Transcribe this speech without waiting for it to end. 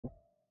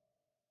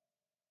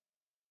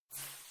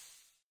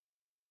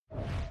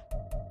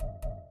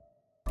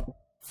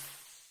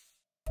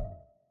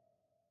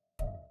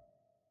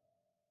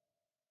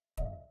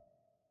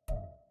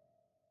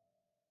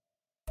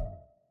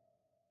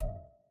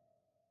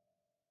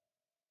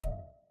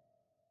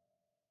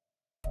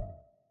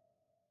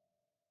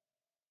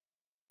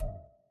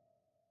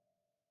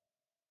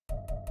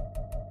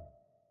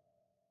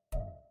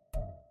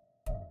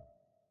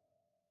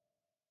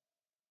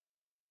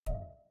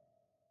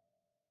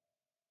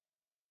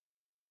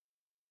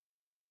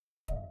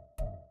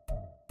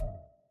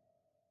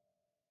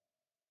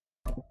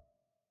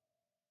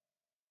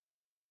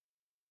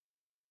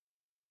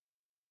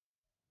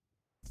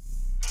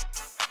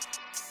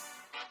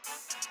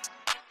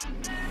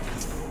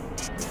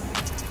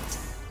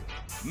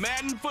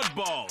Madden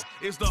Football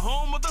is the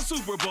home of the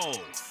Super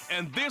Bowl,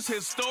 and this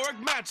historic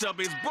matchup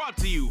is brought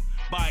to you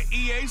by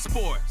EA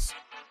Sports.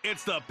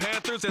 It's the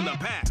Panthers and the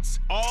Pats.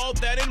 All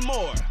that and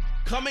more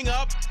coming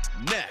up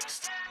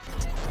next.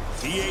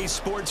 EA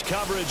Sports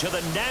coverage of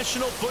the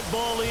National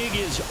Football League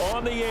is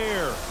on the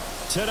air.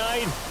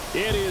 Tonight,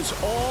 it is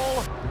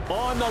all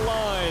on the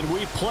line.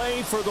 We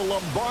play for the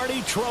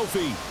Lombardi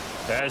Trophy,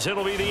 as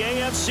it'll be the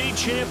AFC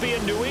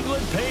champion New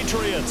England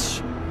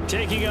Patriots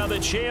taking on the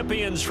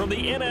champions from the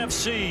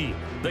NFC,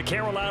 the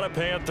Carolina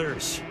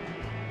Panthers.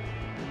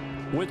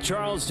 With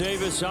Charles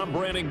Davis, I'm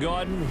Brandon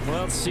Gaudin.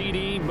 Well,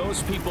 CD,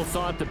 most people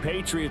thought the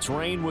Patriots'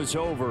 reign was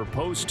over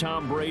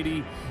post-Tom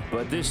Brady,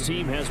 but this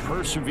team has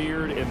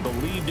persevered and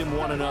believed in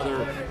one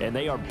another, and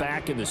they are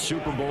back in the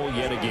Super Bowl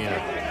yet again.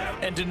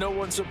 And to no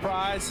one's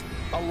surprise,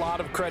 a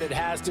lot of credit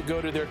has to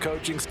go to their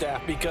coaching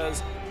staff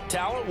because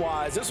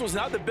talent-wise, this was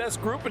not the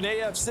best group in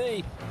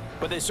AFC,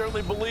 but they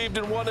certainly believed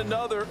in one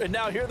another, and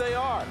now here they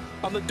are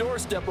on the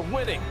doorstep of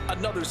winning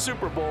another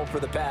Super Bowl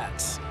for the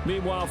Pats.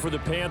 Meanwhile, for the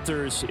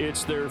Panthers,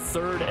 it's their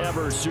third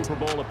ever Super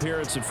Bowl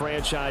appearance in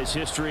franchise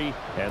history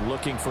and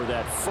looking for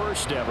that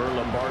first ever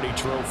Lombardi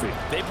Trophy.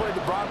 They played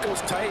the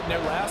Broncos tight in their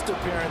last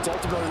appearance,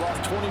 ultimately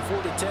lost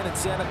 24-10 in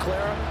Santa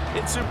Clara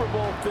in Super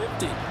Bowl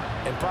 50.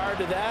 And prior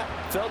to that,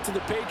 fell to the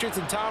Patriots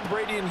and Tom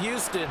Brady in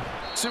Houston.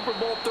 Super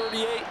Bowl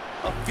 38,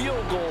 a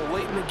field goal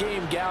late in the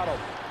game got them.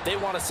 They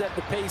want to set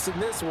the pace in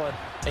this one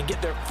and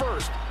get their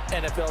first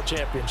NFL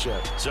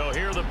championship. So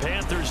here are the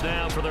Panthers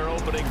now for their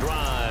opening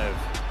drive.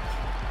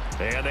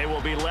 And they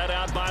will be led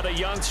out by the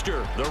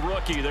youngster, the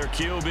rookie, their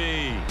QB.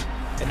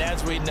 And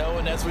as we know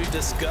and as we've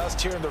discussed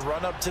here in the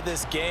run-up to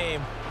this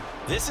game,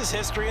 this is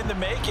history in the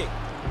making.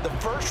 The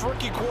first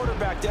rookie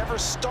quarterback to ever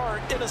start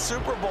in a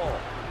Super Bowl.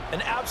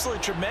 An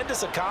absolutely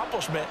tremendous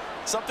accomplishment,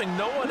 something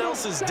no one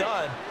else has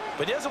done.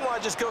 But he doesn't want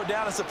to just go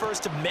down as the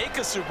first to make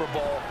a Super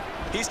Bowl.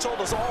 He's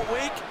told us all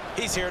week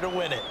he's here to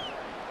win it.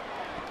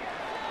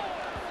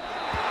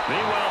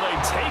 Meanwhile, they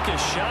take a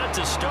shot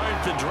to start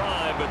the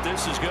drive, but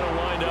this is going to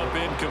wind up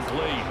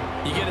incomplete.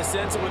 You get a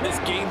sense of what this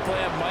game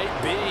plan might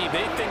be.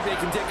 They think they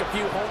can take a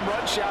few home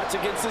run shots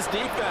against this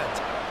defense.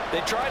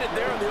 They tried it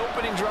there in the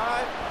opening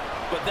drive,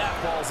 but that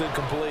ball's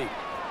incomplete.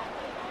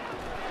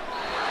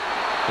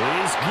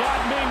 He's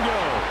got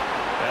Mingo,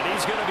 and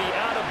he's going to be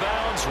out of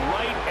bounds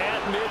right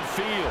at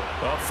midfield.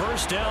 A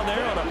first down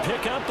there on a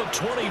pickup of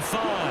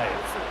 25.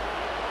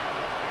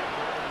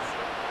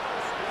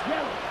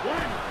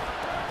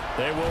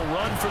 They will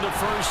run for the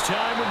first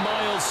time with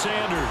Miles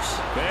Sanders.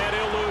 And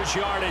he'll lose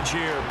yardage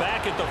here,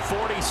 back at the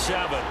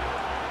 47.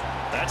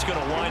 That's going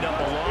to wind up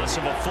a loss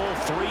of a full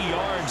 3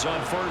 yards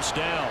on first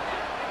down.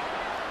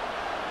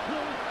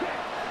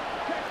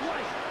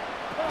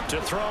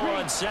 To throw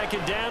on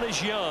second down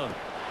is Young.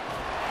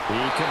 He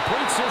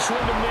completes this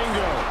one to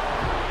Mingo.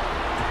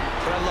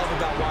 What I love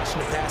about watching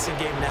the passing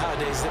game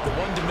nowadays is that the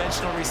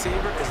one-dimensional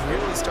receiver is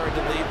really starting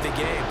to leave the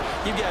game.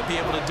 You've got to be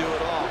able to do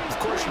it all. Of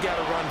course, you got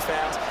to run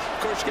fast. Of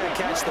course, you got to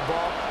catch the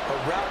ball.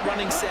 But route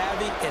running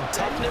savvy and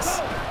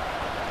toughness,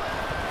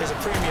 there's a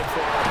premium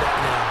for all that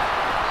now.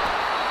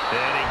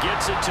 And he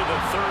gets it to the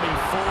 34.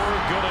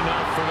 Good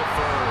enough for the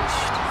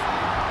first.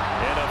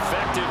 An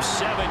effective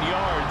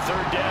 7-yard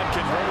third down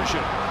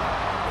conversion.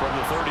 From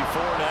the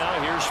 34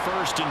 now, here's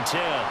 1st and 10.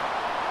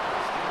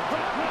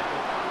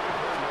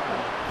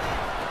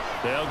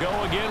 They'll go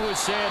again with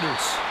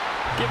Sanders.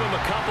 Give him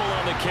a couple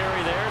on the carry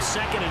there,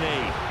 2nd and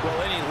 8.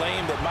 Well, any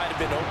lane that might have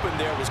been open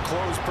there was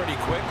closed pretty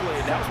quickly,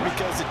 and that was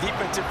because the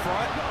defensive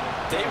front,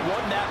 they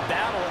won that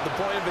battle at the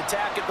point of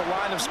attack at the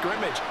line of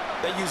scrimmage.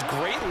 They used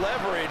great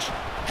leverage,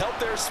 helped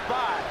their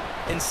spot,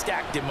 and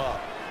stacked him up.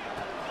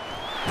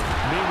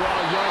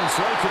 Meanwhile, Young's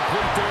right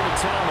complete there to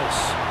Thomas.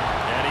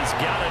 And he's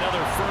got another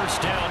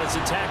first down as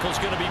the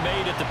tackle's going to be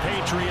made at the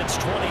Patriots'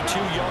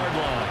 22-yard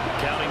line.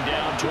 Counting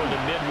down toward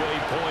the midway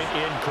point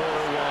in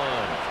quarter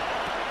one.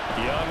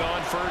 Young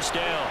on first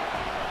down.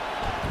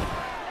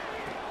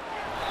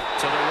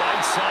 To the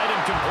right side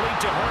and complete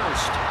to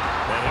Hurst.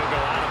 And he'll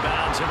go out of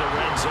bounds in the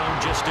red zone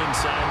just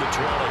inside the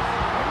 20.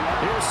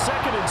 Here's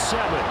 2nd and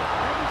 7.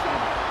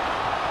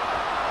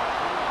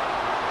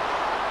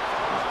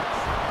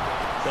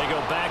 They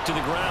go back to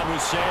the ground with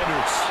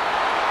Sanders.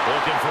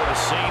 Looking for a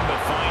seam,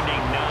 but finding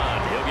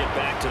none. He'll get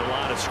back to the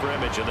line of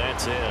scrimmage, and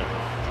that's it.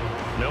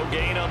 No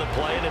gain on the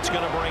play, and it's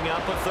going to bring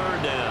up a 3rd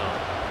down.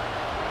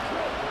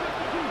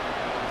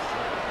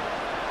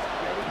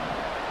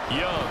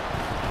 Young.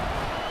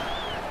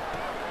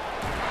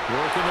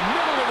 Work in the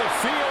middle of the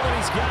field, and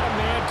he's got a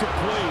man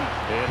complete.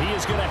 And he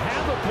is going to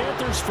have a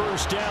Panthers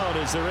first down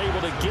as they're able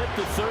to get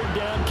the 3rd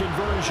down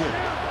conversion.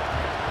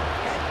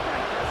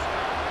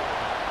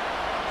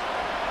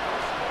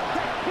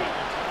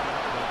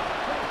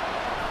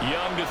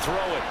 Young to throw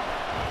it.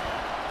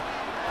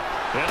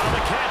 And on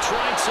the catch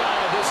right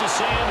side, this is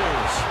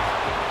Sanders.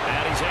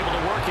 And he's able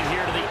to work it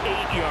here to the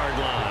 8-yard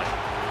line.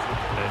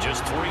 And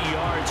just 3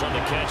 yards on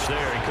the catch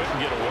there. He couldn't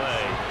get away.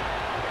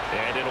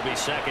 And it'll be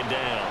 2nd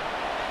down.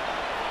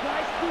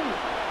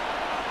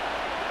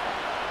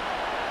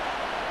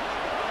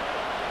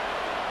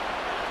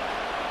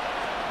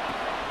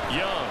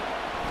 Young.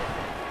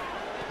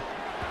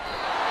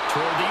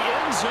 Toward the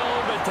end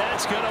zone, but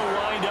that's going to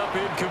wind up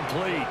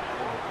incomplete.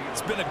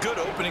 It's been a good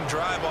opening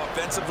drive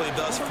offensively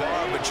thus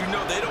far, but you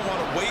know they don't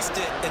want to waste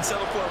it and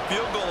settle for a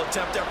field goal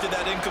attempt after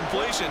that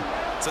incompletion.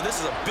 So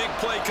this is a big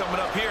play coming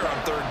up here on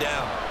 3rd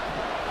down.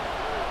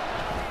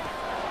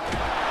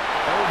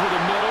 Over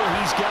the middle,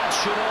 he's got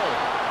Shenault.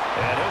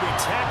 And he'll be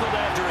tackled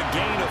after a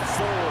gain of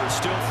 4,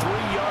 still 3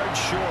 yards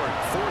short,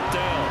 4th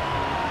down.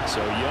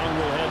 So Young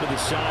will head to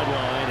the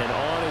sideline, and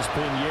on is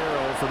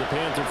Pinheiro for the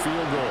Panther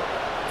field goal.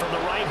 From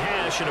the right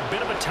hash at a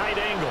bit of a tight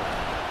angle.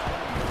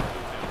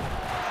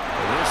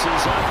 This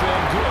is up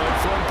and good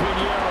from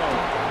Pinheiro.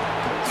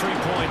 3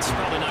 points,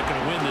 probably not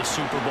going to win this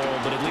Super Bowl,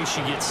 but at least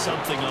you get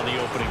something on the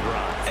opening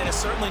drive. And it's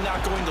certainly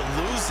not going to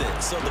lose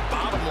it. So the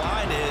bottom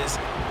line is,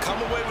 come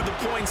away with the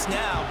points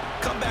now,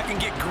 come back and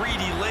get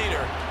greedy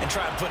later, and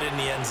try and put it in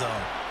the end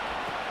zone.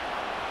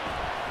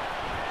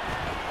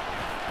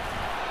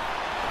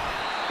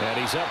 And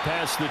he's up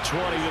past the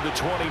 20 to the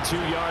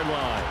 22-yard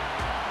line.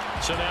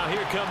 So now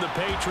here come the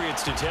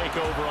Patriots to take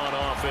over on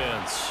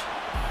offense.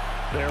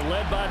 They're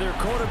led by their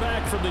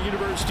quarterback from the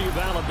University of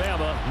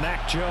Alabama,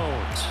 Mac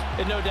Jones.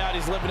 And no doubt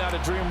he's living out a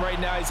dream right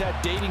now. He's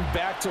had dating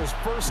back to his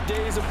first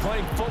days of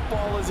playing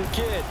football as a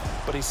kid.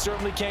 But he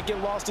certainly can't get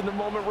lost in the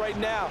moment right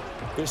now.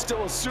 There's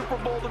still a Super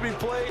Bowl to be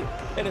played.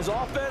 And his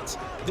offense,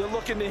 they're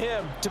looking to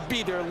him to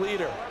be their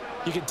leader.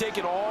 You can take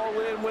it all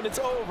in when it's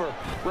over.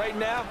 Right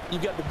now,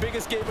 you've got the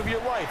biggest game of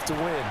your life to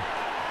win.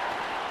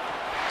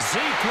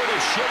 Zeke with a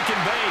shake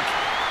and bake.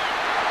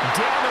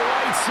 Down the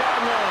right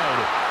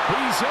sideline.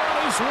 He's on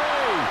his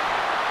way.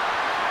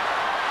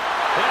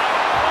 And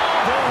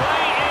all the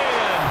way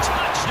in.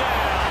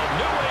 Touchdown,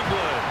 New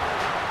England.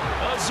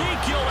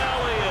 Ezekiel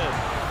Elliott,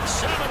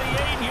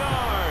 78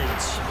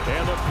 yards.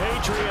 And the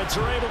Patriots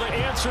are able to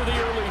answer the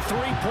early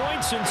 3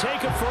 points and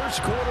take a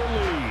first-quarter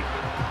lead.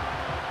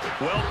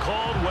 Well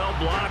called, well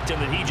blocked,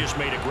 and then he just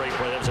made a great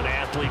play. That was an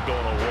athlete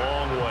going a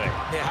long way.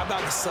 Yeah, how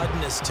about the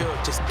suddenness to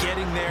it? Just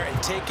getting there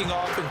and taking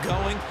off and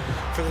going.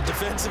 For the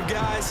defensive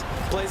guys,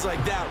 plays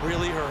like that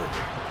really hurt.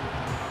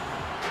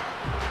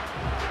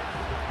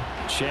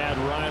 Chad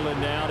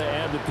Ryland now to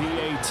add the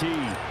PAT.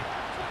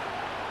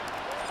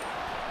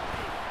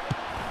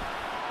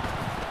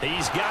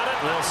 He's got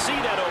it. They'll see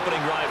that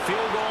opening drive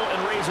field goal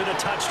and raise it a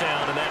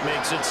touchdown, and that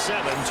makes it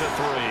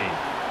 7-3.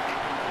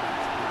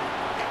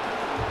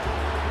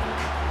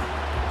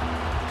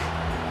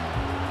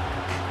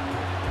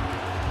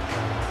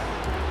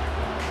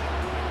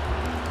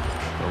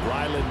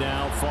 Ryland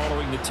now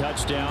following the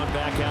touchdown,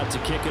 back out to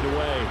kick it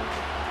away.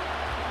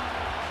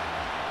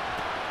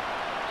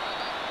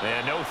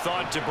 And no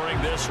thought to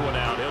bring this one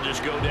out. He'll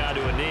just go down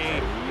to a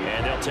knee,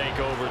 and they'll take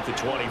over at the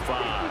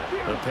 25.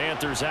 The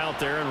Panthers out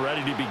there and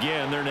ready to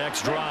begin their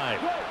next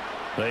drive.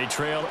 They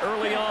trailed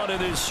early on in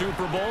this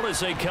Super Bowl as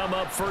they come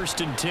up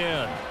 1st and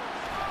 10.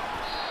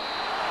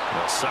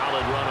 A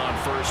solid run on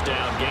 1st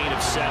down, gain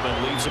of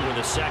 7, leaves them with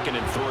a 2nd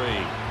and 3.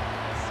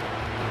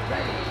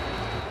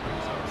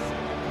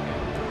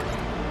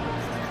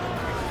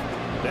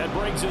 That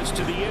brings us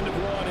to the end of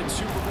one in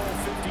Super Bowl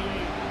 58.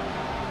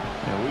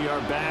 And we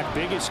are back.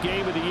 Biggest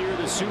game of the year,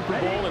 the Super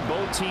Bowl, and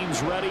both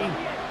teams ready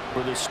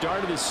for the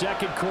start of the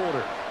 2nd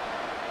quarter.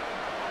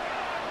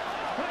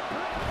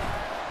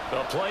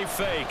 A play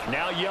fake.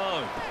 Now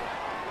Young.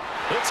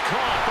 It's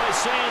caught by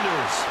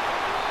Sanders.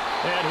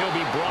 And he'll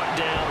be brought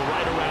down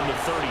right around the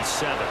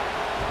 37.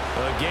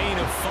 A gain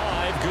of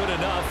 5, good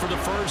enough for the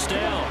 1st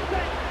down.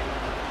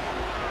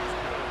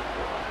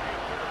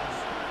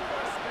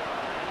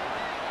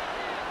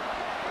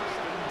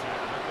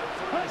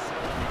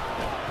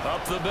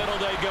 Up the middle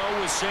they go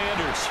with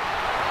Sanders.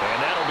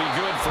 And that'll be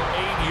good for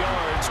 8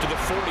 yards to the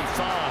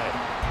 45.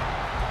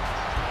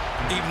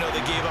 Even though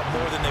they gave up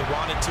more than they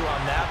wanted to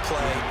on that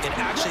play, it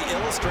actually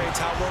illustrates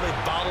how well they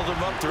bottled them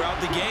up throughout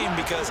the game,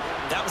 because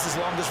that was his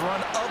longest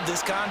run of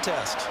this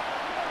contest.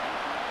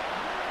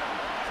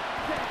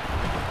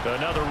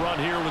 Another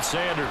run here with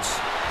Sanders.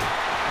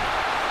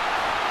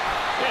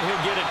 And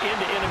he'll get it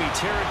into enemy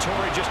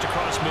territory just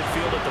across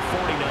midfield at the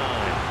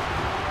 49.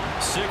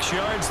 6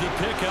 yards the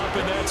pickup,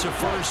 and that's a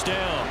 1st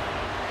down.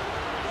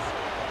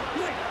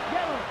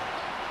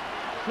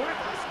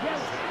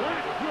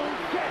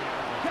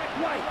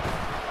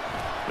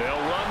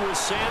 They'll run with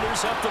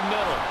Sanders up the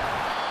middle.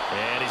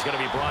 And he's going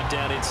to be brought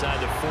down inside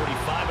the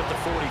 45 at the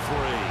 43.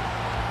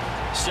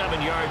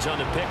 7 yards on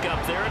the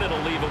pickup there, and it'll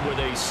leave him with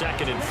a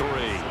 2nd and 3.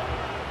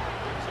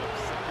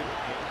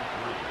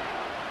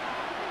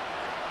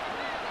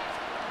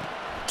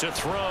 To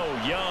throw,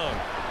 Young.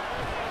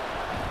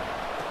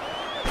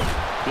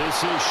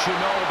 This is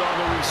Shenault on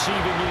the receiving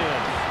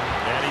end.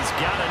 And he's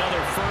got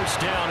another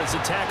 1st down as the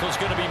tackle's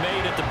going to be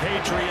made at the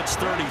Patriots'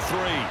 33.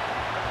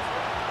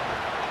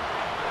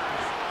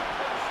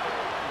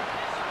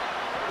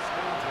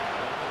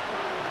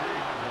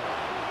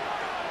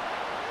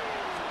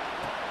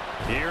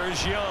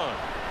 Here's Young.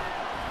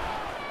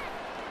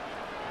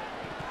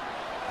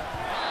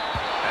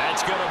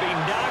 That's going to be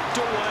knocked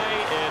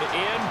away and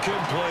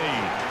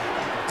incomplete.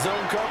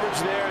 Zone coverage coverage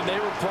there, and they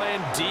were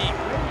playing deep.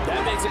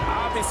 That makes it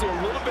obviously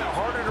a little bit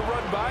harder to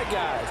run by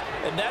guys.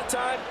 And that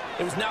time,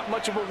 it was not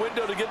much of a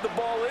window to get the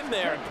ball in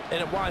there,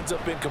 and it winds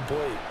up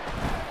incomplete.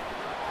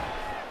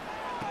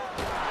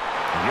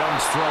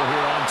 Young's throw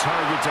here on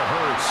target to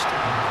Hurst.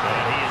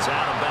 And he is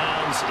out of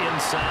bounds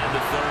inside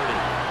the 30.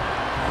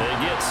 They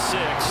get 6.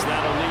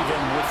 That'll leave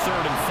him with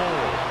 3rd and 4.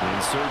 In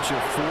search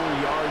of 4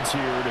 yards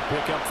here to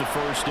pick up the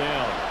first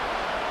down.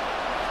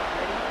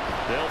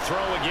 They'll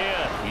throw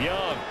again.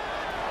 Young.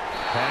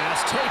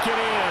 Pass taken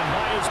in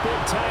by his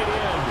big tight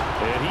end.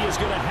 And he is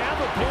going to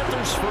have a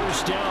Panthers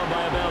first down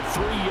by about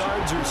 3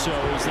 yards or so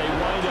as they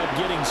wind up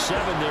getting 7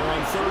 there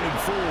on 3rd and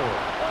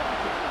 4.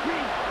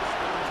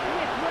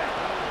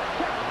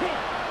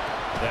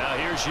 Now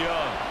here's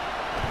Young.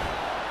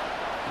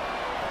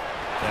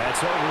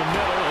 That's over the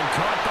middle and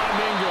caught by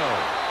Mingo.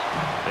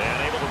 And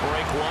able to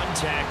break one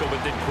tackle,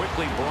 but then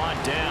quickly brought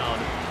down.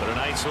 But a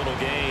nice little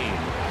gain.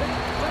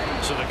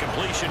 So the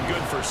completion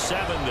good for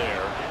 7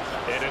 there.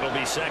 And it'll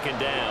be 2nd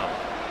down.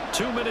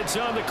 2 minutes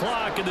on the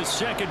clock in the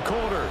 2nd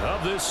quarter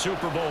of this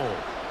Super Bowl.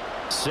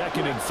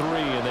 2nd and 3,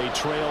 and they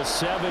trail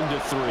 7-3,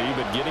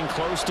 but getting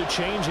close to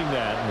changing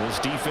that. And this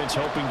defense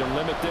hoping to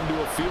limit them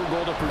to a field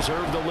goal to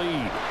preserve the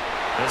lead.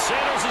 And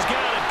Sanders has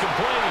got it,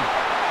 complete.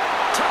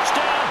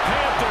 Touchdown,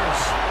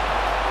 Panthers.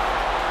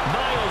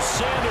 Miles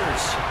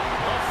Sanders,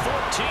 a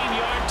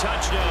 14-yard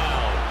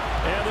touchdown.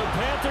 And the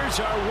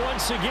Panthers are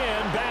once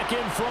again back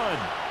in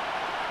front.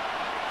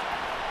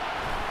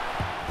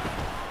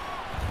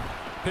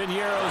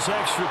 Piñeiro's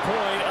extra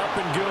point up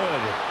and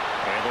good.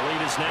 And the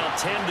lead is now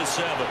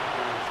 10-7.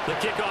 The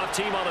kickoff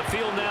team on the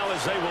field now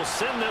as they will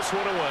send this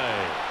one away.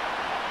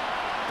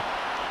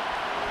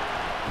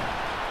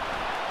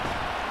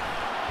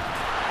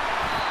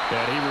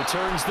 And he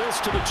returns this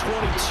to the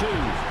 22.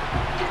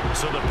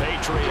 So the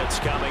Patriots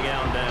coming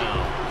out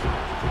now.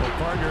 Well,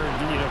 partner,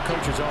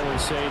 coaches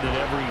always say that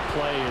every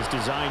play is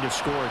designed to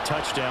score a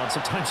touchdown.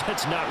 Sometimes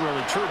that's not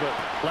really true, but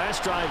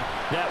last drive,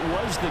 that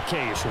was the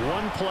case.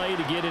 One play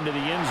to get into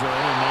the end zone,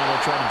 and now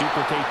they'll try to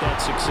duplicate that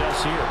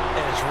success here.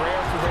 And it's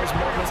rare for those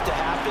moments to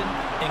happen.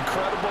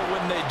 Incredible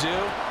when they do.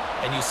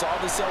 And you saw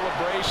the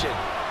celebration.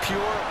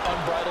 Pure,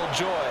 unbridled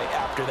joy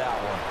after that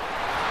one.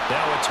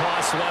 Now a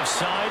toss left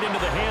side into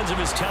the hands of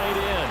his tight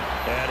end.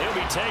 And he'll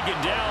be taken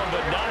down,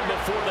 but not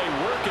before they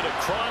work it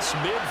across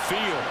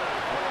midfield.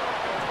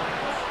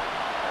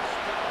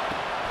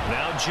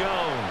 Now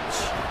Jones.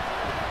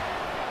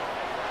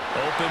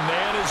 Open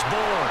man is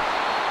born.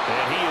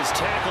 And he is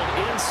tackled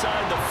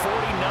inside the 40,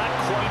 not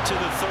quite to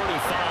the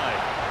 35.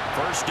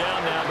 First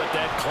down now, but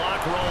that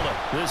clock rolling.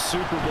 This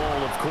Super Bowl,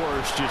 of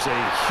course, just a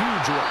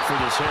huge look for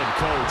this head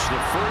coach. The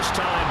first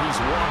time he's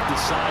walked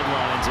the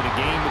sidelines in a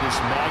game of this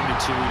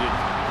magnitude.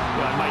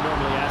 And I might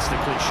normally ask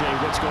the cliche,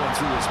 what's going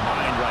through his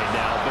mind right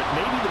now? But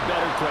maybe the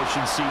better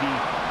question, CD,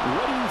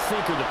 what do you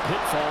think are the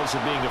pitfalls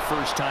of being a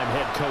first-time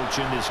head coach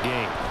in this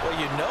game? Well,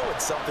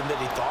 it's something that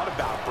he thought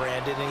about,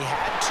 Brandon, and he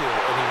had to.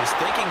 And he was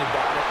thinking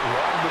about it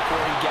long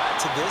before he got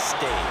to this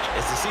stage.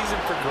 As the season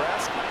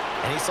progressed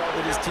and he saw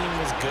that his team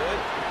was good,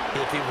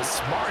 if he was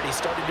smart, he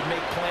started to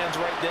make plans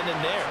right then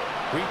and there.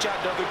 Reach out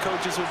to other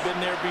coaches who've been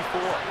there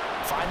before.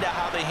 Find out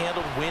how they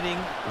handled winning,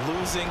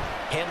 losing,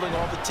 handling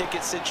all the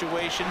ticket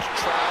situations,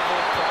 travel,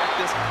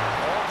 practice,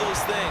 all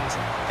those things.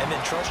 And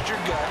then trust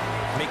your gut,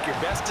 make your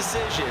best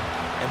decision,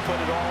 and put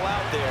it all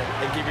out there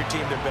and give your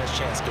team their best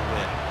chance to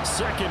win.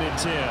 2nd and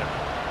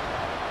 10.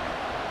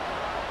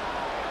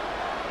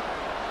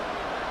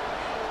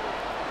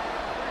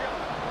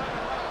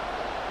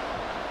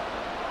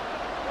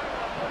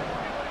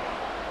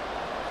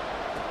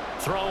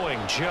 Throwing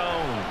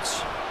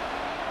Jones.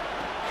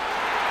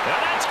 And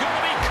that's going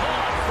to be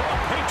caught for a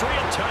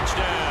Patriot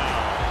touchdown.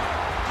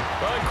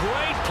 A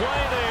great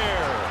play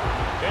there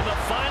in the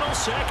final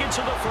seconds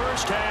of the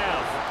first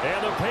half. And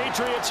the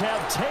Patriots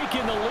have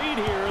taken the lead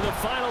here in the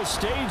final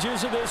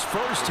stages of this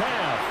first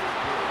half.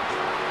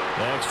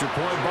 Extra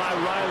point by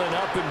Ryland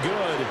up and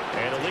good.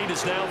 And the lead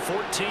is now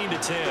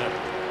 14-10.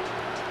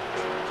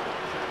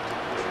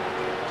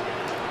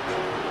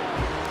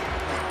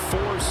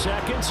 4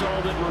 seconds,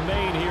 all that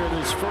remain here in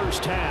this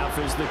first half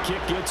as the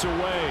kick gets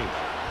away.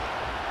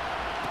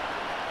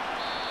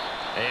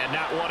 And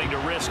not wanting to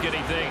risk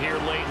anything here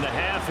late in the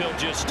half, he'll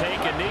just take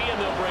a knee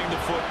and they'll bring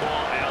the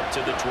football out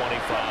to the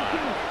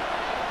 25.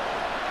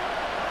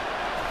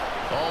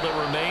 All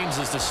that remains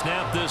is to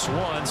snap this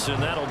once,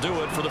 and that'll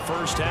do it for the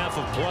first half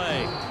of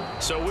play.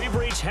 So we've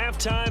reached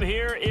halftime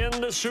here in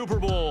the Super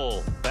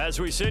Bowl. As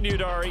we send you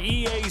to our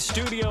EA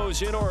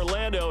studios in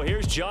Orlando,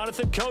 here's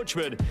Jonathan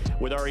Coachman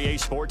with our EA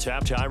Sports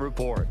Halftime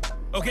Report.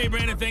 Okay,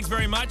 Brandon, thanks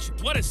very much.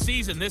 What a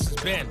season this has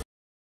been.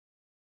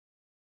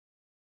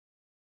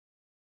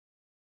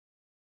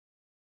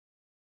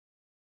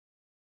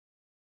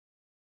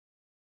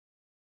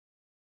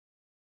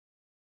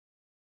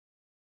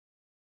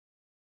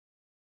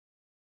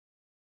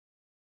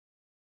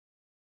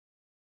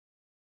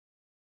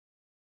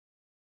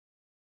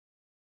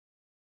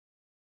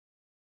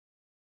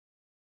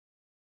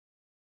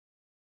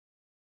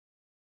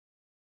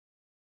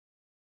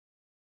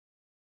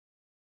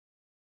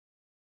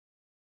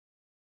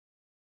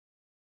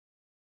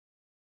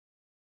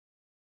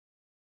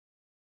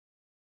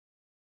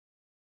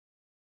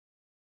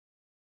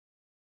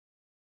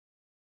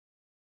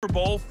 Super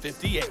Bowl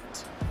 58.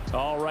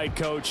 All right,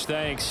 Coach,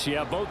 thanks.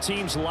 Yeah, both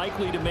teams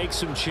likely to make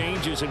some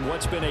changes in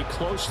what's been a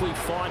closely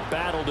fought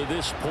battle to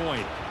this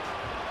point.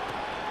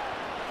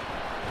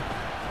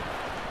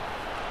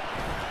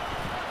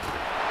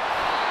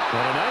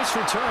 And a nice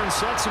return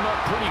sets him up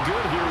pretty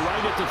good here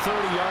right at the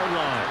 30-yard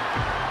line.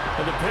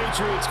 And the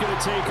Patriots going to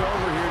take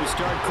over here to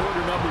start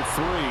quarter number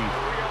 3.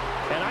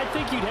 And I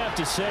think you'd have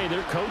to say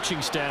their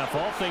coaching staff,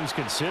 all things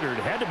considered,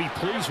 had to be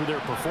pleased with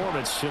their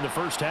performance in the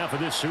first half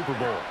of this Super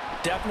Bowl.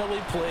 Definitely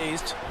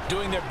pleased,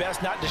 doing their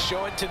best not to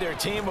show it to their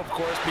team, of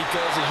course,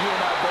 because as you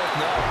and I both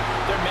know,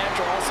 their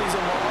mantra all season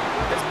long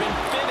has been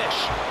finish.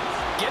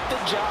 Get the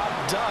job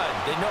done.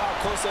 They know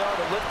how close they are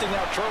to lifting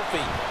that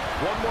trophy.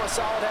 One more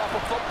solid half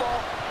of football,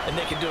 and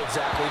they can do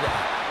exactly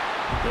that.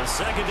 The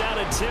second down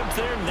attempt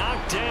there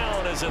knocked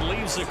down as it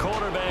leaves the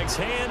quarterback's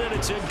hand, and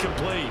it's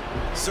incomplete.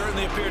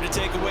 Certainly appeared to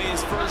take away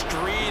his first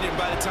read, and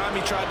by the time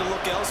he tried to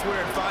look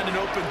elsewhere and find an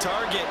open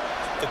target,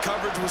 the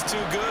coverage was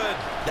too good.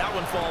 That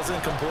one falls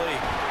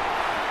incomplete.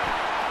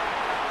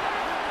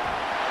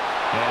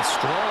 And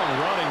strong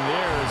running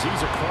there as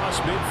he's across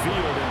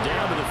midfield and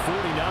down to the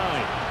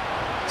 49.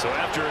 So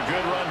after a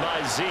good run by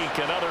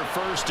Zeke, another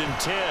 1st and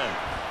 10.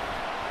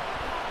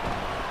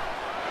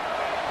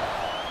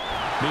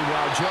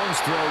 Meanwhile,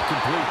 Jones' throw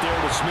complete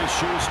there to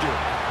Smith-Schuster.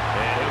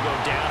 And he'll go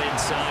down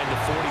inside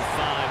the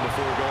 45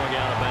 before going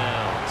out of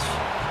bounds.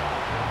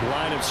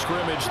 Line of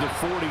scrimmage, the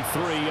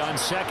 43 on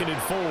 2nd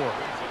and 4.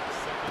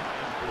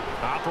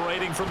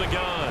 Operating from the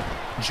gun,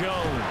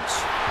 Jones.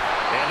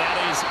 And that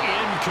is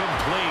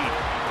incomplete.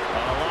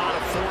 A lot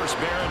of force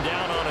bearing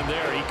down on him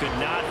there. He could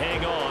not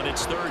hang on.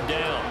 It's 3rd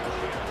down.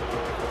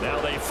 Now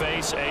they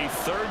face a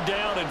 3rd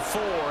down and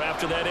 4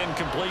 after that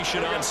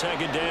incompletion on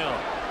 2nd down.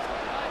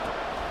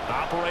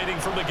 Operating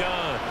from the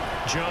gun,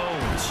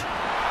 Jones.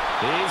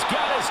 He's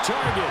got his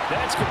target.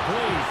 That's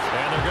complete.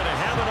 And they're going to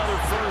have another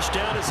 1st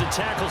down as the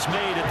tackle's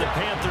made at the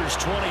Panthers'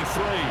 23.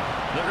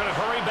 They're going to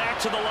hurry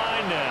back to the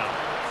line now.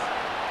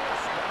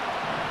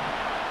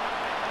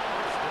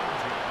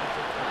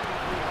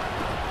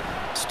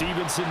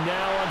 Stevenson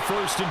now on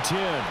 1st and 10.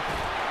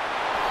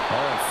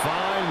 Oh,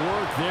 fine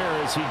work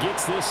there as he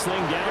gets this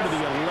thing down to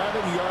the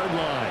 11-yard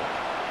line.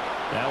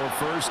 Now a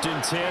 1st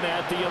and 10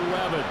 at the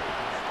 11.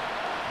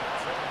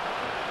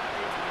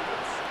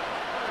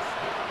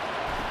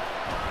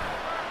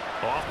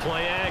 Off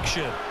play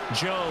action,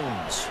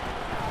 Jones.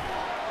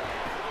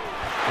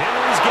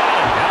 Henry's got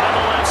it out on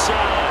the left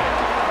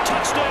side.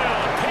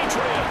 Touchdown,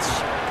 Patriots.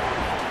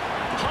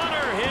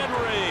 Hunter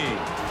Henry,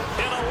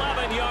 an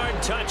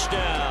 11-yard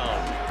touchdown.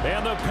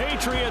 And the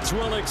Patriots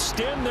will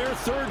extend their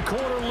 3rd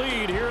quarter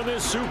lead here in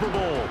this Super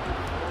Bowl.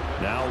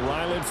 Now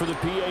Ryland for the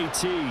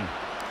PAT.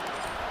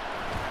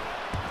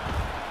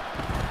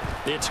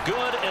 It's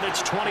good, and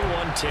it's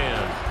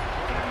 21-10.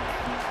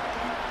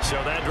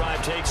 So that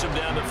drive takes him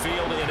down the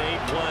field in 8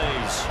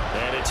 plays.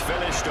 And it's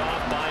finished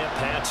off by a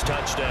Pats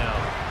touchdown.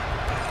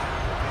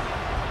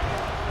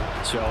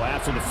 So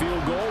after the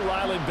field goal,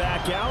 Ryland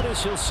back out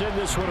as he'll send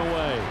this one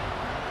away.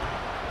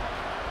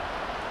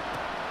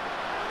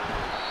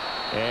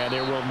 And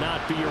there will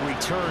not be a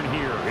return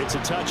here. It's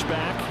a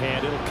touchback,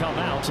 and it'll come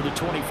out to the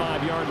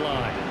 25-yard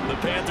line. The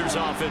Panthers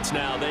offense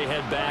now, they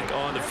head back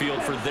on the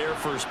field for their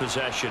first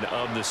possession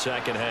of the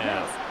 2nd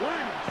half.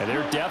 And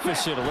their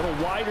deficit a little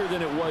wider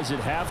than it was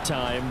at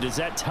halftime. Does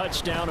that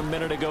touchdown a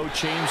minute ago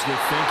change the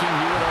thinking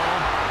here at all?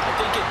 I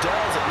think it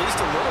does, at least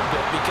a little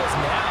bit, because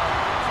now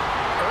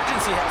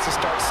urgency has to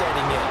start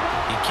setting in.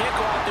 You can't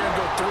go out there and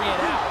go 3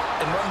 and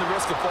out and run the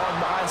risk of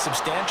falling behind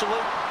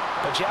substantially.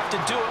 But you have to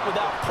do it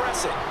without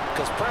pressing,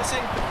 because pressing,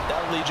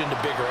 that'll lead you into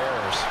bigger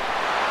errors.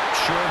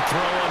 Short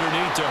throw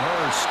underneath to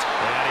Hurst.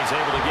 And he's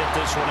able to get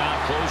this one out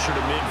closer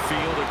to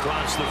midfield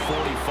across the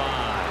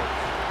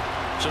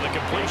 45. So the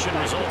completion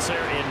results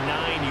there in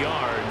 9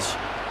 yards.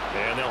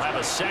 And they'll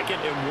have a 2nd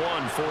and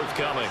 1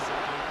 forthcoming.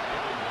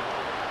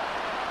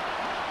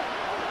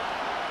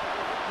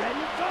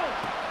 Ready, go.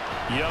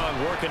 Young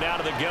working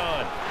out of the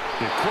gun.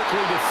 They're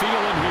quickly to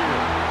Thielen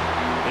here.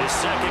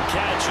 His 2nd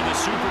catch in the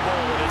Super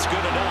Bowl, and it's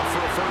good enough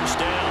for a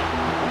 1st down.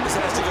 This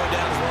has to go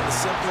down as one of the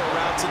simpler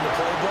routes in the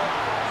playbook,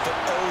 but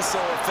oh so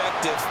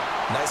effective.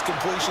 Nice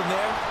completion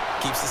there.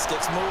 Keeps the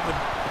sticks moving.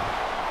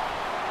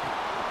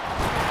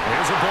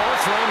 There's a ball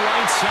thrown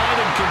right side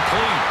and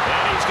complete.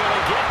 And he's going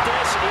to get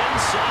this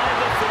inside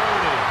the 30.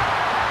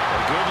 A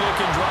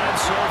good-looking drive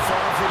so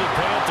far for the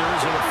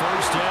Panthers, and a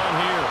 1st down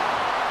here.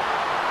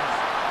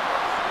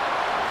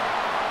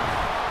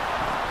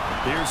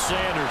 Here's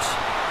Sanders.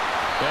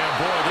 And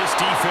boy, this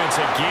defense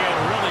again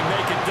really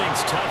making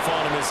things tough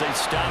on him as they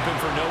stop him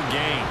for no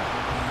gain.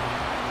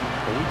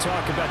 When we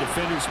talk about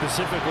defenders,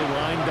 specifically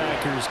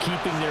linebackers,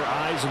 keeping their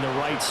eyes in the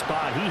right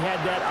spot, he had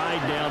that eye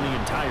down the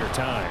entire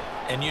time.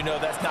 And you know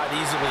that's not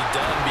easily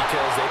done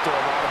because they throw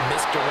a lot of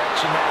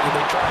misdirection at you.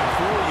 They try and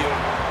fool you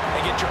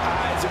and get your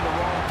eyes in the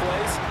wrong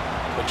place.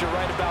 But you're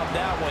right about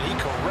that one. He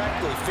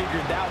correctly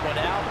figured that one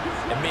out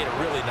and made a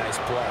really nice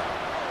play.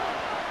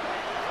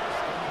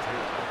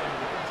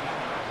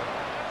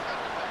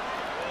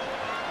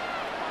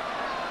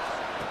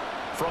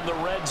 from the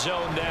red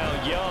zone now.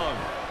 Young.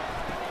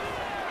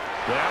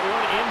 That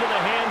one into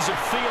the hands of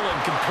Thielen,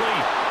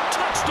 complete.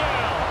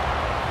 Touchdown!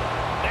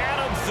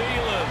 Adam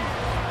Thielen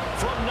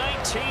from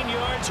 19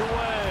 yards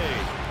away.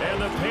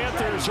 And the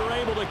Panthers are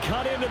able to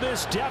cut into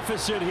this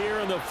deficit here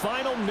in the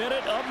final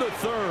minute of the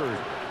third.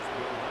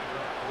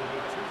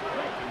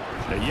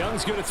 Now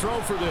Young's going to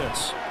throw for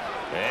this.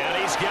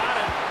 And he's got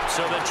it.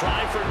 So the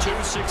try for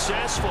two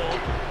successful.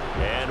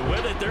 And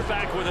with it, they're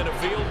back within a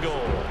field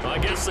goal. I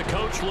guess the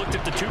coach looked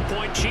at the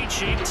two-point cheat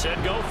sheet and said,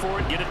 go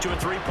for it, get it to a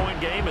three-point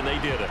game, and they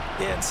did it.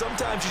 Yeah, and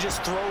sometimes you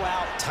just throw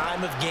out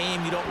time of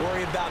game. You don't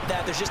worry about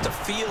that. There's just a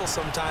feel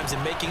sometimes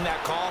in making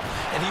that call,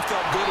 and he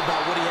felt good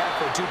about what he had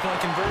for a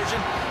two-point conversion,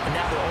 and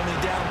now they're only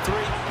down 3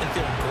 and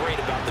feeling great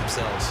about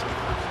themselves.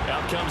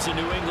 Out comes the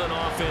New England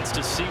offense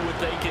to see what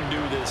they can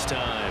do this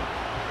time.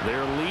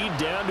 Their lead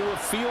down to a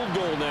field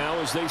goal now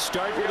as they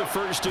start with a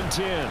 1st and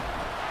 10.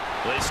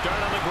 They start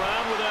on the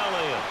ground with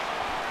Elliott.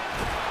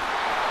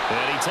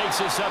 And he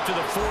takes this up to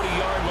the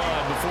 40-yard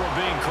line before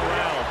being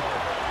corralled.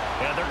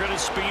 And they're going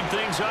to speed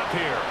things up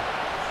here.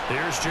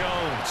 Here's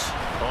Jones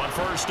on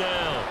 1st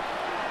down.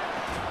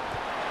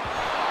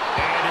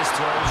 And his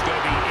throw's going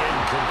to be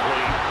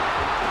incomplete.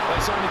 I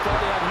certainly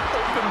thought he had an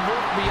open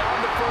look beyond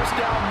the 1st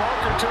down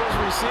marker to his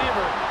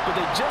receiver, but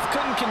they just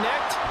couldn't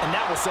connect, and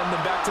that will send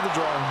them back to the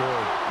drawing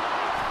board.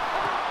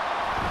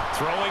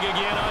 Throwing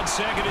again on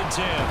 2nd and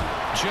 10.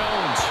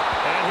 Jones,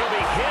 and he'll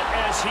be hit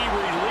as he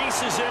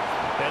releases it,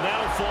 and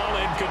that'll fall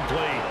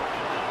incomplete.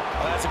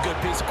 Well, that's a good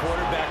piece of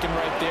quarterbacking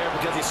right there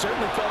because he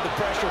certainly felt the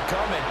pressure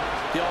coming.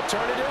 The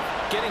alternative,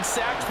 getting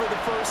sacked for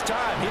the first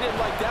time. He didn't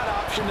like that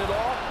option at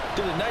all.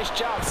 Did a nice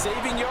job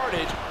saving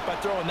yardage by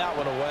throwing that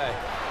one away.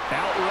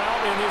 Out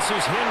route, and this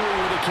is Henry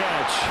with a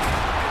catch.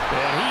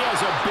 And he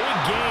has a big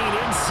gain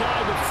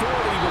inside the 40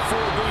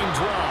 before being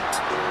dropped.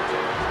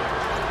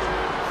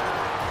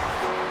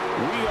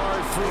 We are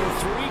through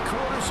 3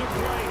 quarters of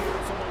play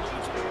here from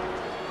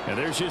Allegiant. And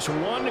there's just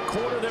 1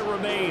 quarter that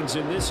remains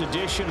in this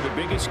edition of the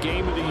biggest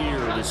game of the year,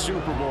 the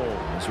Super Bowl,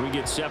 as we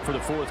get set for the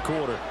 4th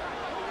quarter.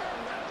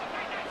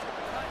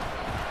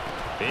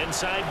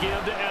 Inside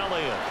give to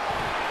Elliott.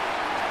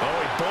 Oh,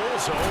 he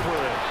bowls over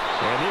it.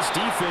 And this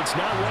defense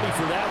not ready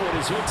for that one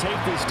as he'll take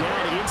this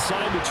down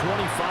inside the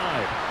 25.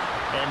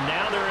 And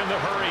now they're in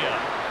the hurry-up.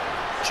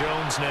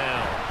 Jones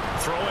now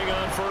throwing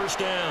on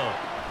 1st down.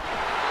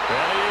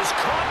 That is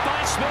caught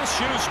by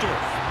Smith-Schuster.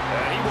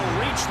 And he will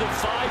reach the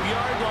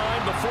 5-yard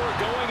line before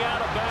going out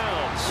of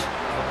bounds.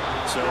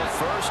 So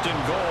 1st and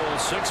goal,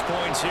 6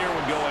 points here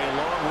would go a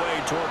long way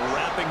toward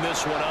wrapping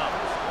this one up.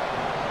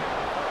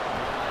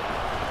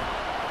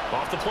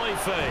 Off the play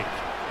fake.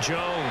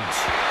 Jones.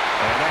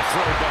 And that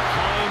throw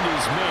behind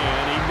his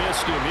man. He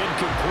missed him.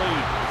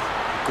 Incomplete.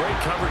 Great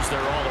coverage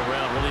there all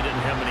around. Really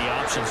didn't have many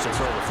options to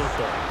throw the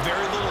football.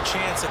 Very little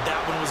chance that that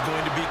one was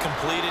going to be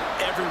completed.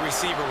 Every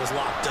receiver was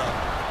locked up.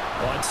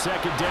 On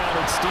 2nd down,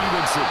 it's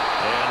Stevenson.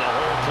 And the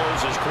hole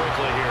closes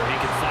quickly here. He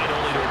can fight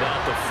only to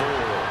about the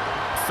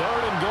 4.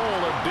 3rd and goal,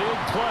 a big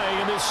play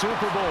in this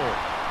Super Bowl.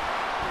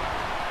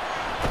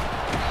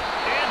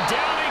 And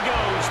down he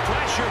goes.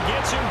 Pressure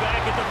gets him back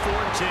at the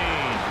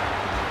 14.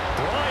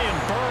 Brian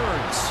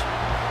Burns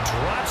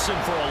drops him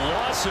for a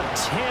loss of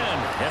 10,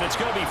 and it's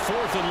going to be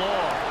 4th and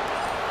long.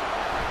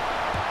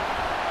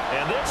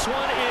 And this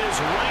one is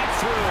right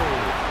through,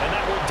 and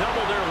that will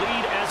double their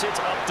lead as it's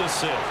up to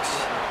 6.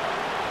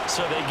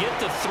 So they get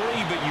the 3,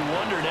 but you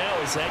wonder now,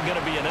 is that going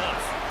to be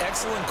enough?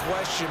 Excellent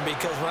question,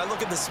 because when I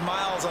look at the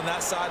smiles on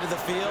that side of the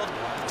field,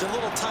 they're a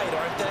little tight,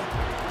 aren't they?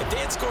 If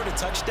they had scored a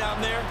touchdown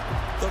there,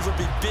 those would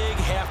be big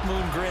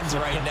half-moon grins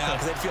right now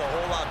because they'd feel a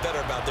whole lot better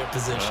about their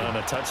position. And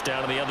a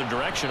touchdown in the other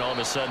direction, all of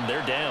a sudden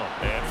they're down.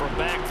 And from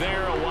back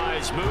there, a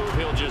wise move.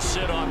 He'll just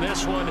sit on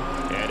this one,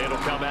 and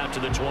it'll come out to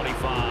the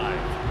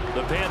 25.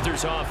 The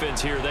Panthers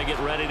offense here, they get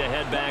ready to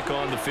head back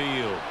on the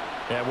field.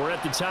 And we're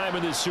at the time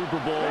of this Super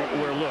Bowl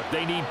where, look,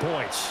 they need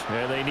points,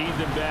 and they need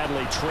them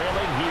badly.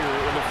 Trailing here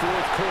in the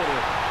 4th quarter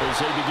as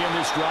they begin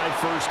this drive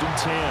 1st and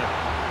 10.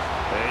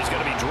 And he's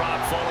going to be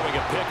dropped following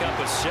a pickup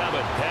of 7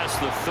 past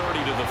the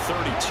 30 to the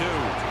 32.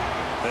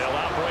 They'll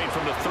operate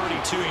from the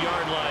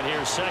 32-yard line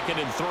here, 2nd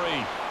and 3.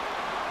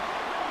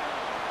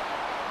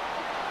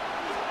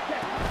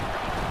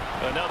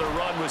 Another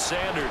run with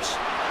Sanders.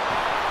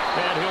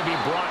 And he'll be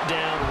brought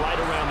down right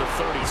around the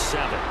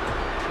 37.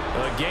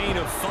 A gain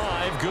of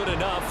 5, good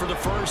enough for the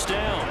 1st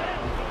down.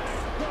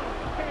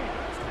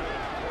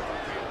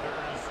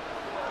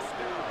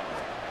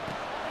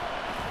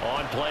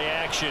 On play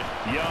action,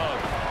 Young.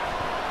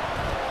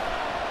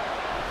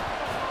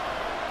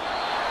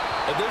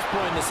 At this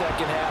point in the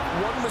 2nd half,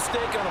 one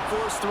mistake on a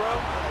forced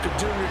throw could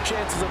doom your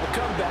chances of a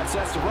comeback. So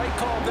that's the right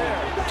call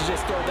there to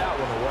just throw that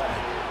one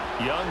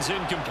away. Young's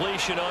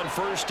incompletion on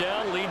 1st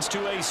down leads to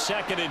a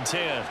 2nd and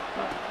 10.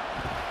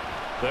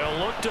 They'll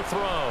look to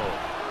throw.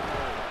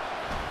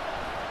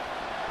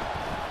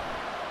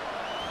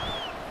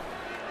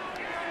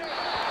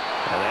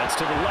 And that's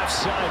to the left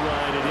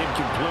sideline and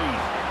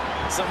incomplete.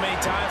 So many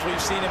times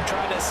we've seen him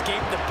try to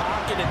escape the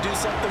pocket and do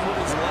something with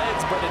his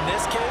legs, but in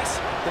this case,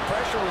 the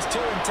pressure was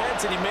too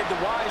intense and he made the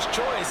wise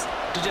choice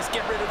to just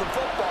get rid of the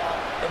football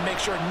and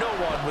make sure no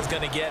one was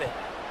going to get it.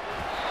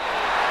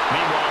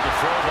 Meanwhile, the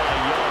throw by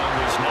Young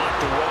is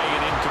knocked away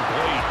and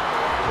incomplete.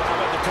 How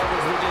about the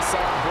coverage we just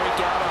saw him break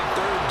out on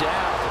third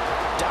down?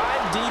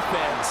 Dime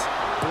defense,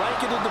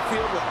 blanketed the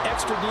field with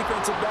extra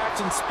defensive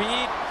backs and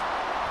speed,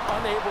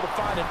 unable to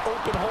find an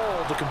open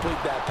hole to complete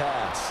that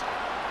pass.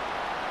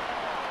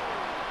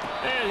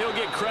 And he'll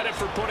get credit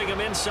for putting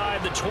him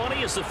inside the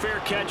 20 as the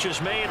fair catch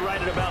is made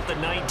right at about the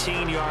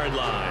 19-yard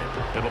line.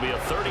 It'll be a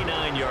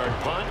 39-yard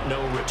punt,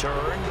 no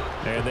return.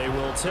 And they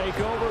will take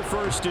over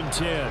 1st and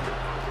 10.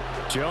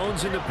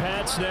 Jones and the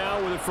Pats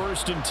now with a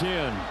 1st and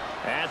 10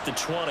 at the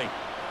 20.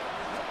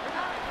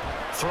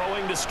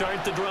 Throwing to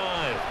start the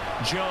drive.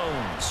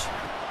 Jones.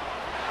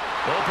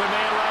 Open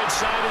man right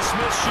side is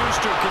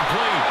Smith-Schuster,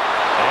 complete.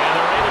 And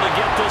they're able to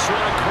get this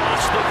one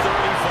across the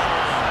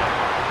 35.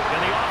 And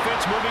the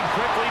offense moving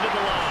quickly to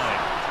the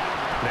line.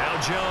 Now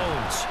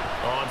Jones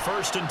on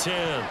 1st and 10.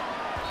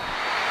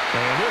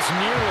 And this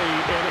nearly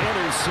an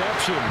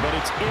interception, but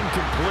it's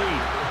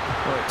incomplete.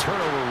 Well, a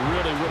turnover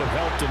really would have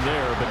helped him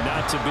there, but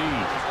not to be.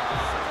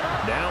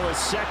 Now a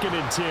 2nd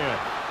and 10.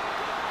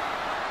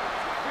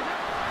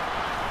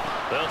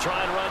 They'll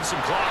try and run some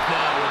clock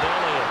now with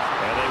Elliott.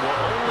 And they will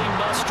only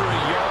muster a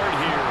yard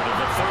here to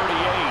the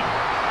 38.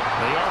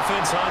 The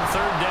offense on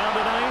 3rd down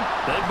tonight,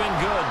 they've been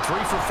good. 3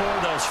 for 4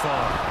 thus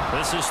far.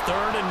 This is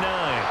 3rd and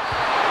 9.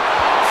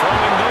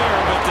 Throwing there,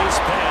 but this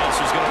pass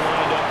is going to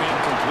wind up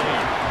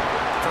incomplete.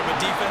 From a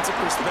defensive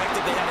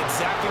perspective, they had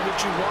exactly what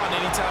you want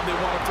anytime they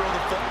want to throw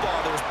the football.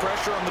 There was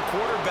pressure on the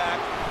quarterback.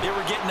 They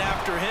were getting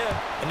after him,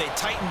 and they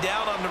tightened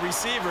down on the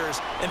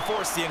receivers and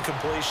forced the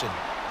incompletion.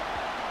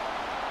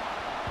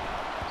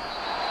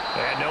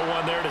 And no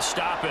one there to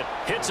stop it.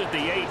 Hits at the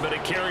 8, but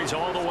it carries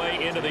all the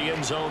way into the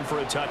end zone for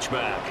a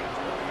touchback.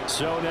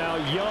 So now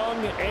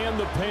Young and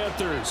the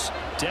Panthers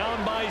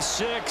down by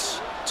 6,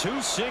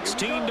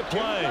 2:16 to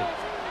play.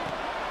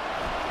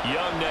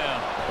 Young now.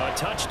 A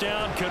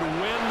touchdown could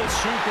win the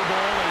Super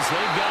Bowl as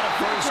they've got a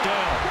 1st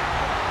down.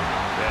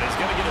 And he's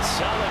going to get a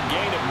solid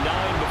gain of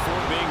 9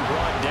 before being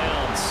brought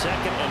down.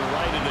 2nd and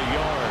right in the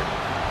yard.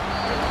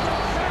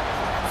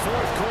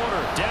 4th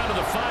quarter, down to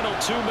the final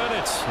 2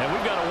 minutes, and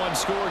we've got a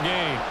 1-score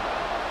game.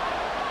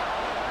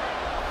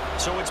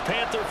 So it's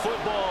Panther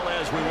football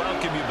as we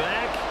welcome you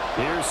back.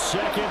 Here's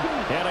 2nd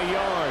and a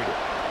yard.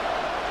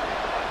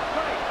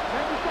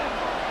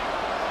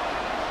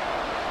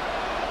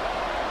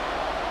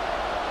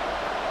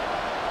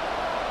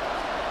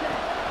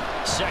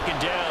 Second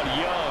down,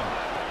 Young.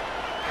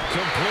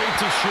 Complete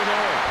to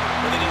Shenault.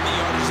 Well, they did the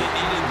yardage they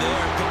needed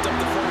there. Picked up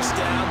the 1st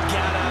down,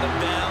 got out of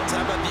bounds.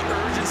 How about the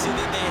urgency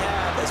that they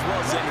have, as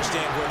well as they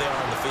understand where they are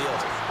on the field?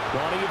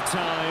 Plenty of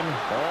time.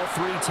 All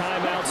 3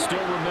 timeouts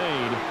still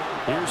remain.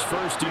 Here's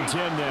 1st and 10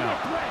 now.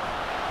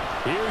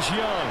 Here's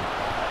Young.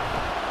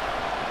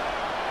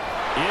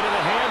 Into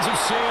the hands of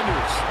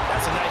Sanders.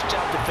 That's a nice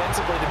job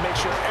defensively to make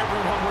sure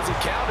everyone was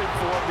accounted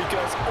for,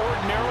 because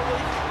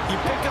ordinarily you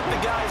pick up the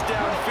guys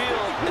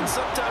downfield and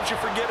sometimes you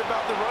forget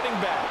about the running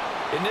back.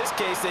 In this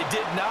case, they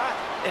did not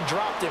and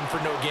dropped him for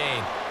no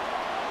gain.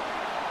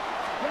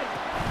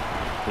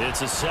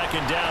 It's a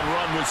 2nd down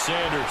run with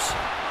Sanders.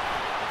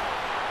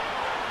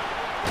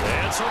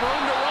 And some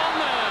room to run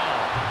now.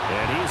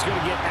 And he's going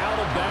to get out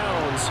of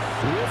bounds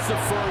with the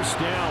 1st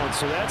down.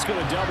 So that's going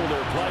to double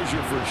their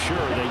pleasure for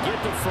sure. They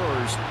get the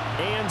 1st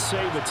and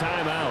save the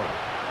timeout.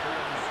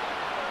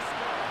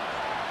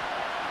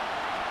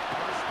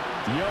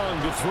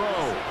 Young to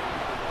throw.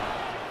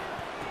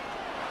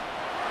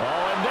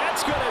 Oh, and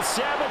that's going to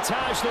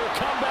sabotage their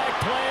comeback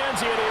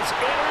plans. It is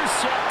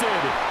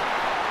intercepted.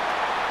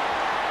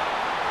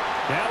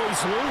 Now he's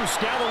loose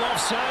down the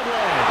left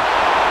sideline.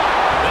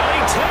 And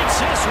he takes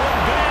this one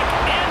back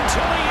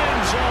into the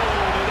end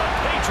zone. And the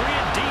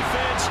Patriot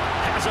defense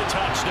has a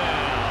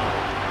touchdown.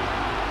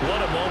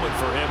 What a moment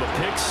for him. A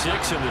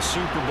pick-6 in the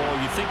Super Bowl.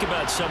 You think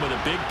about some of the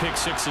big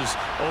pick-6s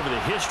over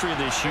the history of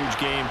this huge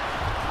game.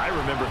 I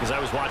remember, because I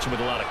was watching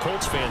with a lot of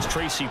Colts fans,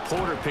 Tracy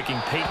Porter picking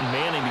Peyton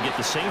Manning to get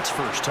the Saints'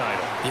 first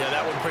title. Yeah,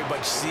 that one pretty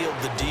much sealed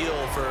the deal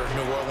for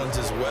New Orleans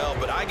as well.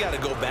 But I got to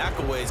go back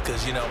a ways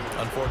because, you know,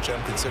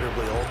 unfortunately I'm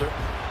considerably older.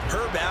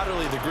 Herb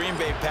Adderley, the Green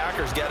Bay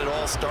Packers, got it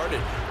all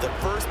started. The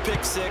first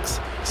pick-6,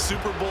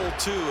 Super Bowl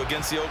II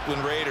against the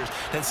Oakland Raiders,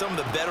 and some of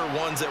the better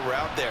ones that were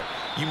out there.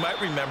 You might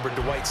remember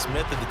Dwight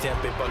Smith of the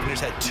Tampa Bay Buccaneers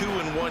had 2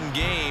 in one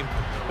game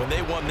when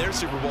they won their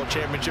Super Bowl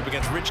championship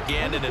against Rich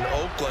Gannon in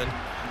Oakland.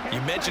 You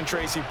mentioned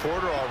Tracy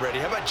Porter already.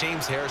 How about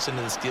James Harrison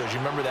of the Steelers? You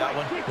remember that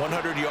one?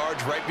 100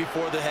 yards right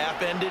before the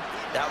half ended.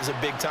 That was a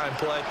big-time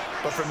play.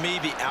 But for me,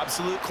 the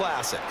absolute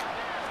classic,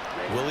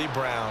 Willie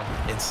Brown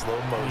in slow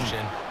motion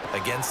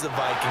against the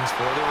Vikings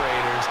for the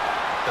Raiders.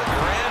 The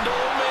grand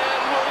old man,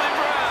 Willie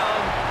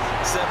Brown,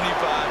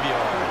 75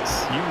 yards.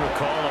 You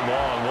recall him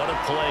long. What a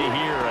play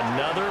here.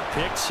 Another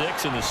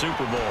pick-6 in the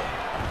Super Bowl.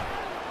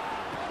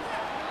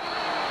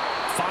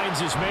 Finds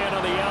his man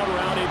on the out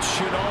route. It's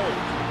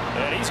Shenault.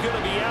 And he's going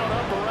to be out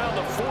up around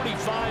the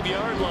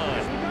 45-yard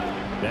line.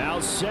 Now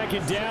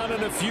second down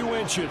and a few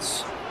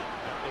inches.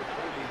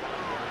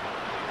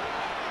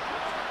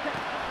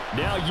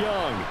 Now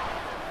Young.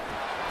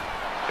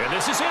 And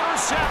this is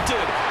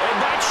intercepted, and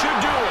that should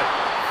do it.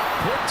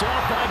 Picked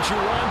off by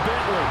Jerron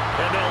Bentley,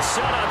 and they'll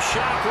set up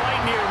shop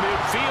right near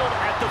midfield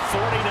at the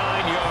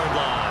 49-yard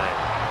line.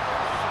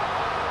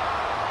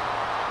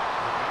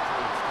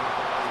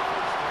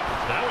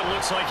 Now it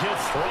looks like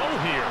he'll throw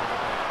here.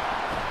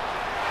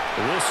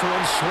 This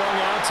one swung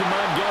out to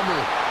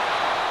Montgomery.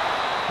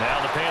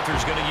 Now the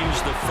Panthers going to use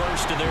the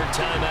first of their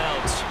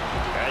timeouts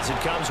as it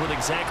comes with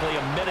exactly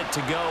a minute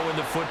to go in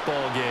the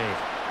football game.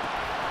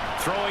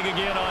 Throwing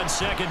again on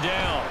second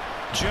down.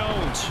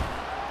 Jones.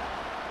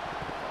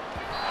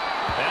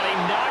 And he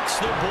knocks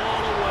the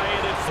ball away,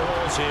 and it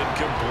falls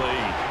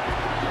incomplete.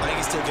 I think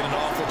he's taking an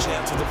awful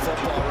chance with the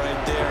football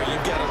right there.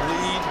 You've got to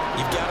lead,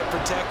 you've got to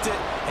protect it,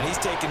 and he's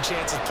taking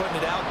chances putting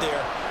it out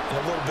there in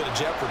a little bit of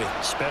jeopardy.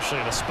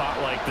 Especially in a spot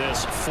like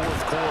this,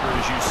 fourth quarter,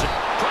 as you see.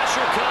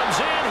 Pressure comes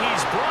in,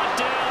 he's brought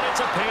down,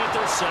 it's a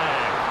Panther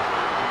sack.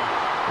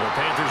 The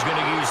Panthers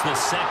going to use the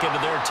second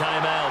of their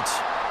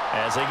timeouts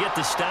as they get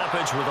the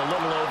stoppage with a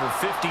little over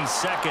 50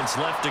 seconds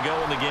left to go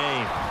in the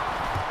game.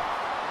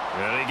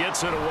 And he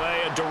gets it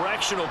away, a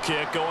directional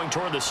kick going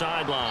toward the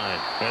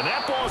sideline. And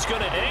that ball's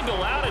going to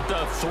angle out at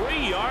the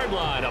 3-yard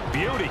line, a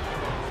beauty.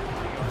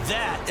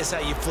 That is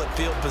how you flip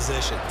field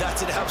position.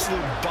 That's an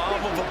absolute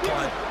bomb of a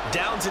punt.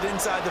 Downs it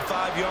inside the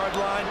 5-yard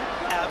line.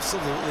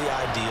 Absolutely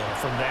ideal.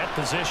 From that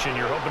position,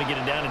 you're hoping to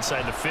get it down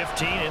inside the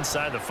 15,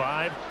 inside the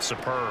 5.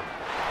 Superb.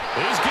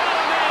 He's got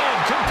a man,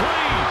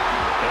 complete.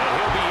 And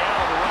he'll be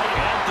out right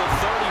at the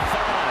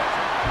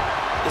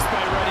 35.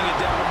 Despite writing it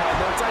down in my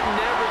notes, I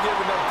never give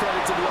enough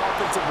credit to the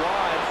offensive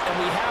line, and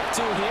we have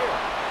to here.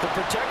 The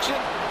protection,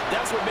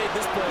 that's what made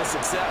this play a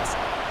success.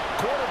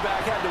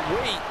 Quarterback had to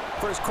wait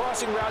for his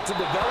crossing route to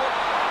develop,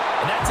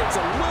 and that takes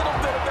a little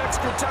bit of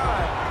extra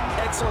time.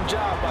 Excellent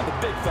job by the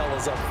big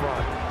fellas up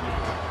front.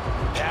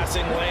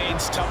 Passing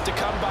lanes, tough to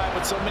come by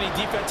with so many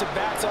defensive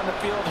backs on the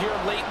field here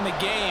late in the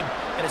game.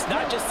 And it's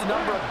not just the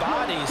number of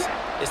bodies,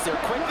 it's their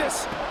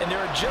quickness and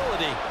their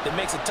agility that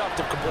makes it tough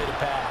to complete a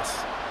pass.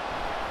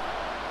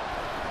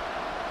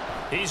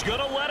 He's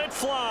going to let it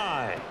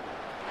fly.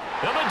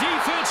 And the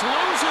defense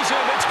loses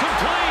him. It's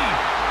complete.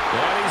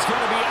 And he's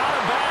going to be out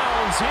of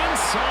bounds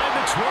inside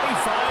the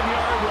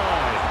 25-yard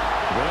line.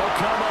 They'll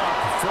come up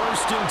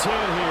first and 10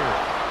 here.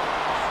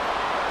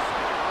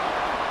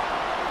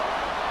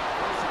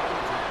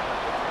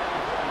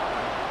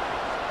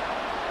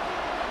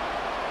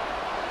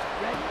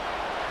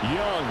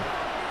 Young.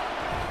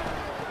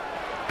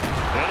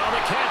 And on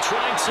the catch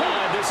right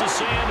side, this is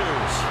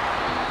Sanders.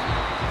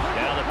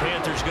 Now the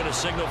Panthers going to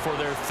signal for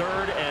their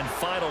third and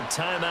final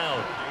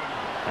timeout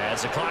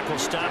as the clock will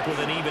stop with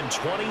an even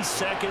 20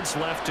 seconds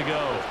left to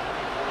go.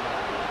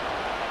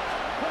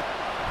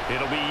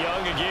 It'll be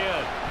Young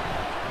again.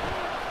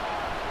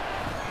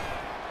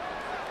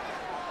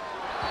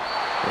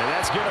 And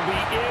that's going to be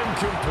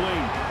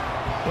incomplete.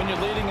 When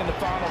you're leading in the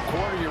final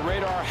quarter, your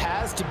radar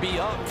has to be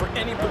up for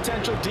any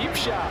potential deep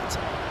shots.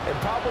 And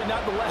probably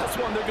not the last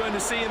one they're going to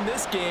see in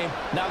this game,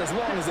 not as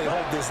long as they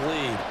hold this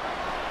lead.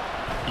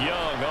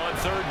 Young on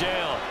third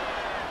down.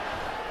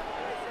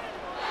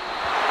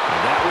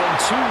 And that one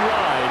too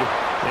wide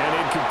and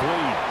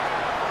incomplete.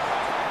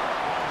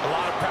 A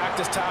lot of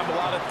practice time, a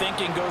lot of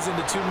thinking goes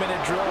into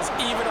 2-minute drills,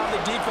 even on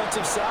the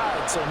defensive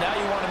side. So now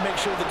you want to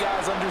make sure the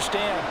guys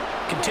understand.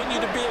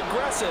 Continue to be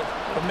aggressive,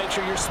 but make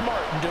sure you're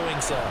smart in doing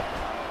so.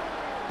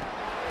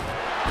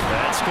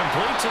 That's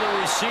complete to the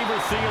receiver,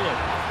 Thielen.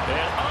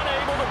 And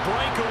unable to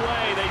break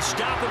away, they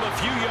stop him a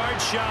few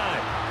yards shy.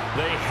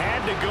 They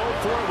had to go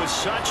for it with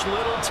such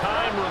little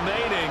time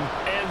remaining,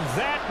 and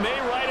that may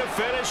write a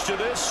finish to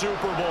this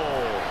Super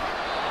Bowl.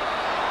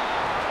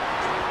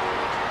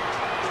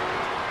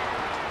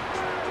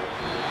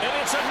 And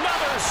it's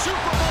another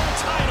Super Bowl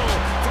title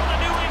for the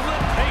New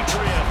England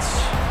Patriots.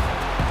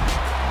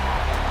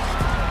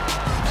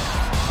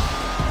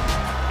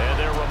 And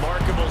their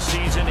remarkable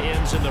season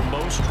ends in the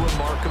most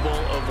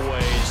remarkable of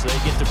ways. They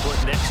get to put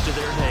next to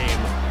their name,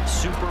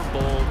 Super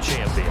Bowl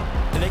champion.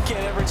 And they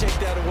can't ever take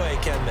that away,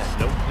 can they?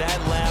 Nope. That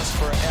lasts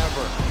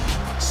forever.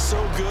 So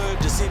good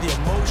to see the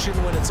emotion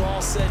when it's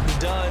all said and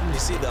done. You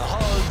see the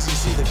hugs, you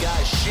see the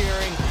guys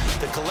sharing,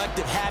 the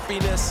collective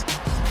happiness.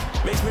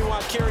 Makes me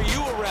want to carry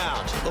you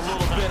around a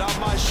little bit on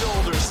my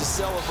shoulders to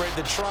celebrate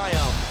the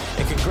triumph.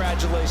 And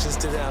congratulations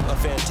to them, a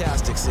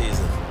fantastic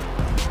season.